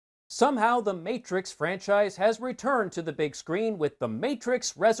Somehow, the Matrix franchise has returned to the big screen with The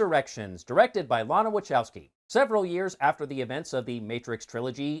Matrix Resurrections, directed by Lana Wachowski. Several years after the events of the Matrix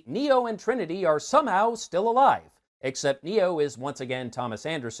trilogy, Neo and Trinity are somehow still alive. Except Neo is once again Thomas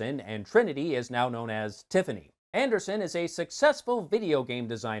Anderson, and Trinity is now known as Tiffany. Anderson is a successful video game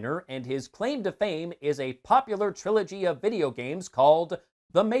designer, and his claim to fame is a popular trilogy of video games called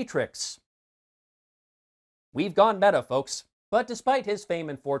The Matrix. We've gone meta, folks. But despite his fame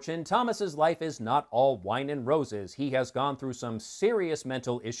and fortune, Thomas's life is not all wine and roses. He has gone through some serious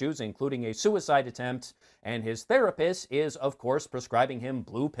mental issues, including a suicide attempt, and his therapist is, of course, prescribing him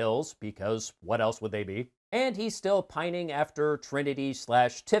blue pills, because what else would they be? And he's still pining after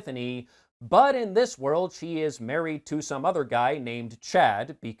Trinity/Tiffany, but in this world, she is married to some other guy named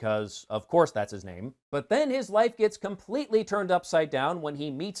Chad, because of course that's his name. But then his life gets completely turned upside down when he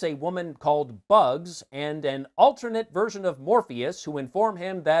meets a woman called Bugs and an alternate version of Morpheus who inform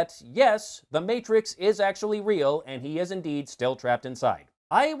him that, yes, the Matrix is actually real and he is indeed still trapped inside.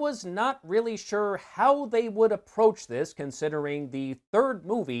 I was not really sure how they would approach this, considering the third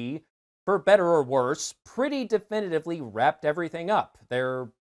movie, for better or worse, pretty definitively wrapped everything up. There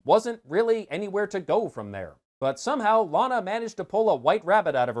wasn't really anywhere to go from there. But somehow, Lana managed to pull a white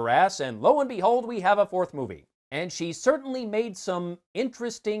rabbit out of her ass, and lo and behold, we have a fourth movie. And she certainly made some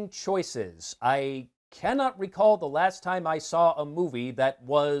interesting choices. I cannot recall the last time I saw a movie that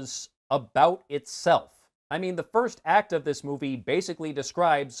was about itself. I mean, the first act of this movie basically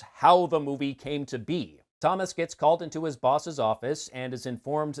describes how the movie came to be. Thomas gets called into his boss's office and is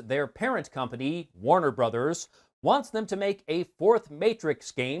informed their parent company, Warner Brothers, wants them to make a fourth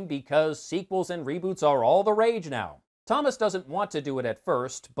Matrix game because sequels and reboots are all the rage now. Thomas doesn't want to do it at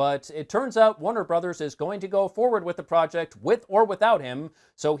first, but it turns out Warner Brothers is going to go forward with the project with or without him,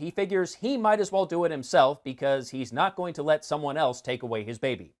 so he figures he might as well do it himself because he's not going to let someone else take away his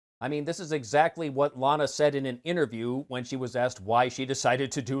baby. I mean, this is exactly what Lana said in an interview when she was asked why she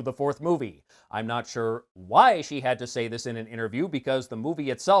decided to do the fourth movie. I'm not sure why she had to say this in an interview because the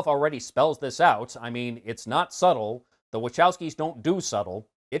movie itself already spells this out. I mean, it's not subtle. The Wachowskis don't do subtle.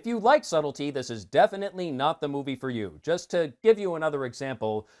 If you like subtlety, this is definitely not the movie for you. Just to give you another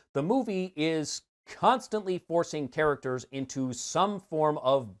example, the movie is constantly forcing characters into some form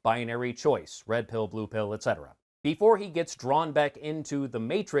of binary choice, red pill, blue pill, etc. Before he gets drawn back into the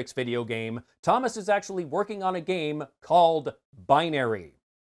Matrix video game, Thomas is actually working on a game called Binary.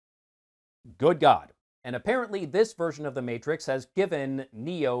 Good God. And apparently this version of the Matrix has given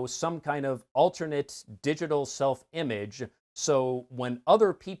Neo some kind of alternate digital self-image, so when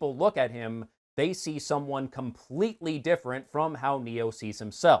other people look at him, they see someone completely different from how Neo sees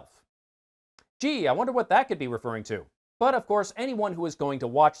himself. Gee, I wonder what that could be referring to. But of course, anyone who is going to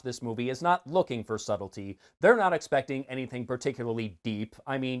watch this movie is not looking for subtlety. They're not expecting anything particularly deep.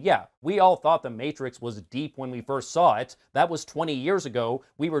 I mean, yeah, we all thought The Matrix was deep when we first saw it. That was 20 years ago.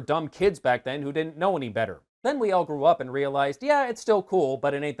 We were dumb kids back then who didn't know any better. Then we all grew up and realized, yeah, it's still cool,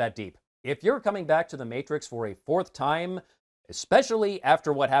 but it ain't that deep. If you're coming back to The Matrix for a fourth time, especially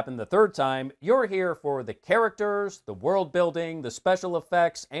after what happened the third time, you're here for the characters, the world building, the special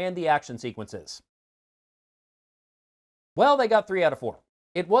effects, and the action sequences. Well, they got 3 out of 4.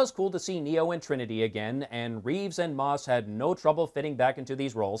 It was cool to see Neo and Trinity again, and Reeves and Moss had no trouble fitting back into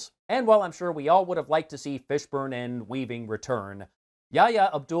these roles. And while I'm sure we all would have liked to see Fishburne and Weaving return,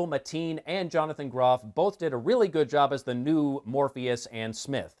 Yahya Abdul-Mateen and Jonathan Groff both did a really good job as the new Morpheus and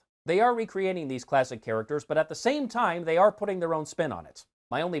Smith. They are recreating these classic characters, but at the same time, they are putting their own spin on it.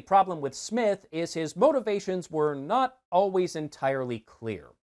 My only problem with Smith is his motivations were not always entirely clear.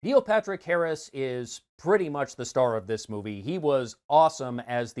 Neil Patrick Harris is pretty much the star of this movie. He was awesome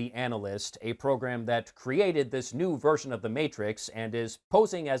as the Analyst, a program that created this new version of the Matrix and is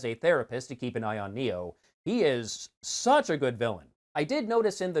posing as a therapist to keep an eye on Neo. He is such a good villain. I did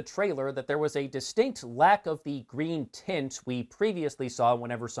notice in the trailer that there was a distinct lack of the green tint we previously saw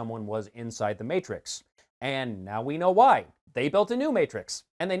whenever someone was inside the Matrix. And now we know why. They built a new Matrix,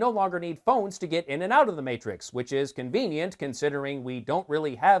 and they no longer need phones to get in and out of the Matrix, which is convenient considering we don't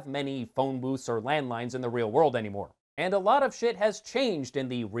really have many phone booths or landlines in the real world anymore. And a lot of shit has changed in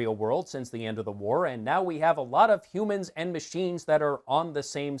the real world since the end of the war, and now we have a lot of humans and machines that are on the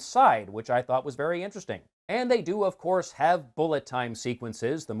same side, which I thought was very interesting. And they do, of course, have bullet time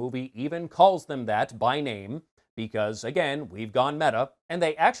sequences. The movie even calls them that by name. Because, again, we've gone meta, and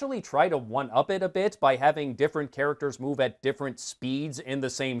they actually try to one-up it a bit by having different characters move at different speeds in the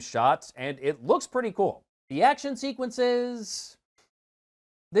same shot, and it looks pretty cool. The action sequences...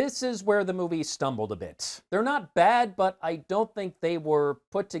 this is where the movie stumbled a bit. They're not bad, but I don't think they were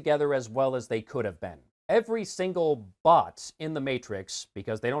put together as well as they could have been. every single bot in the Matrix,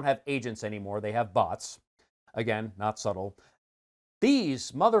 because they don't have agents anymore, they have bots. Again, not subtle.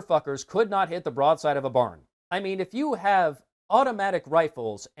 These motherfuckers could not hit the broadside of a barn. I mean, if you have automatic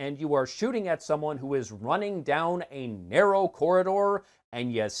rifles and you are shooting at someone who is running down a narrow corridor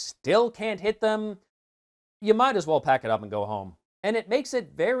and you still can't hit them, you might as well pack it up and go home. And it makes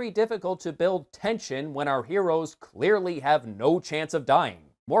it very difficult to build tension when our heroes clearly have no chance of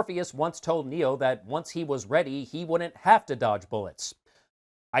dying. Morpheus once told Neo that once he was ready, he wouldn't have to dodge bullets.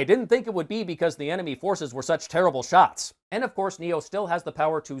 I didn't think it would be because the enemy forces were such terrible shots. And of course, Neo still has the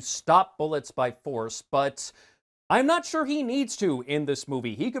power to stop bullets by force, but I'm not sure he needs to in this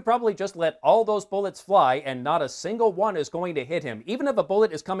movie. He could probably just let all those bullets fly and not a single one is going to hit him. Even if a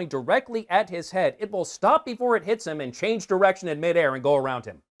bullet is coming directly at his head, it will stop before it hits him and change direction in midair and go around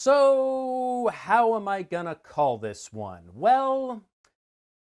him. So, how am I gonna call this one? Well,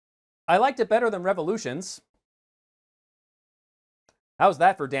 I liked it better than Revolutions. How's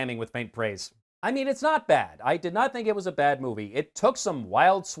that for damning with faint praise? I mean, it's not bad. I did not think it was a bad movie. It took some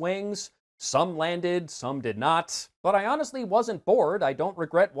wild swings. Some landed, some did not. But I honestly wasn't bored. I don't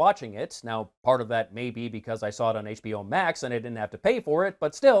regret watching it. Now, part of that may be because I saw it on HBO Max and I didn't have to pay for it,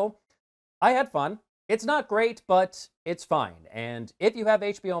 but still, I had fun. It's not great, but it's fine. And if you have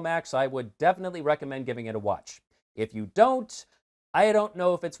HBO Max, I would definitely recommend giving it a watch. If you don't, I don't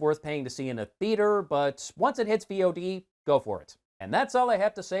know if it's worth paying to see in a theater, but once it hits VOD, go for it. And that's all I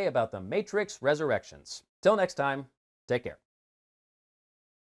have to say about The Matrix Resurrections. Till next time, take care.